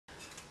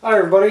Hi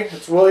everybody,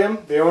 it's William,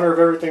 the owner of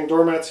Everything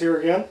Doormats here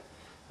again,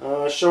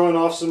 showing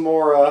off some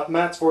more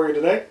mats for you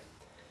today.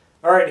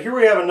 Alright, here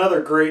we have another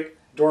great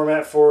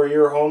doormat for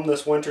your home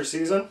this winter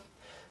season.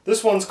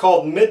 This one's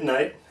called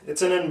Midnight.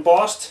 It's an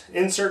embossed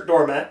insert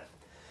doormat.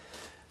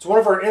 It's one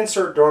of our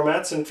insert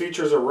doormats and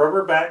features a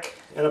rubber back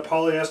and a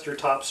polyester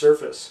top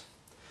surface.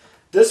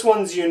 This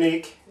one's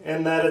unique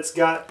in that it's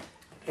got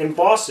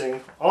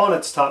embossing on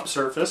its top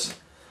surface,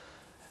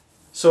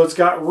 so it's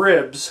got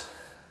ribs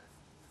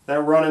that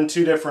run in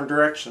two different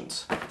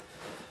directions.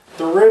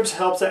 The ribs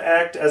help to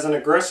act as an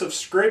aggressive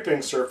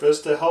scraping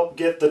surface to help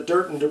get the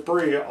dirt and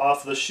debris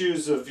off the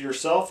shoes of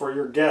yourself or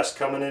your guest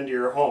coming into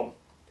your home.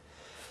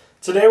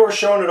 Today we're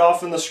showing it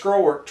off in the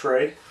scrollwork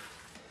tray,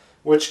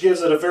 which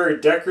gives it a very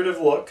decorative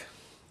look.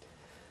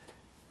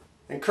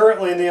 And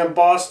currently the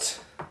embossed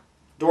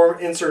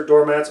insert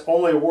doormats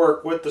only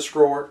work with the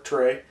scrollwork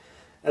tray,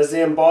 as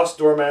the embossed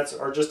doormats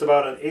are just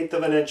about 1/8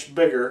 of an inch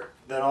bigger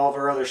than all of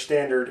our other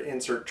standard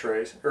insert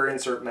trays or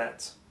insert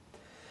mats.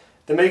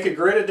 They make a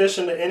great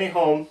addition to any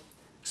home,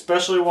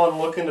 especially one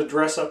looking to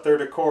dress up their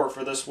decor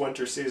for this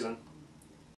winter season.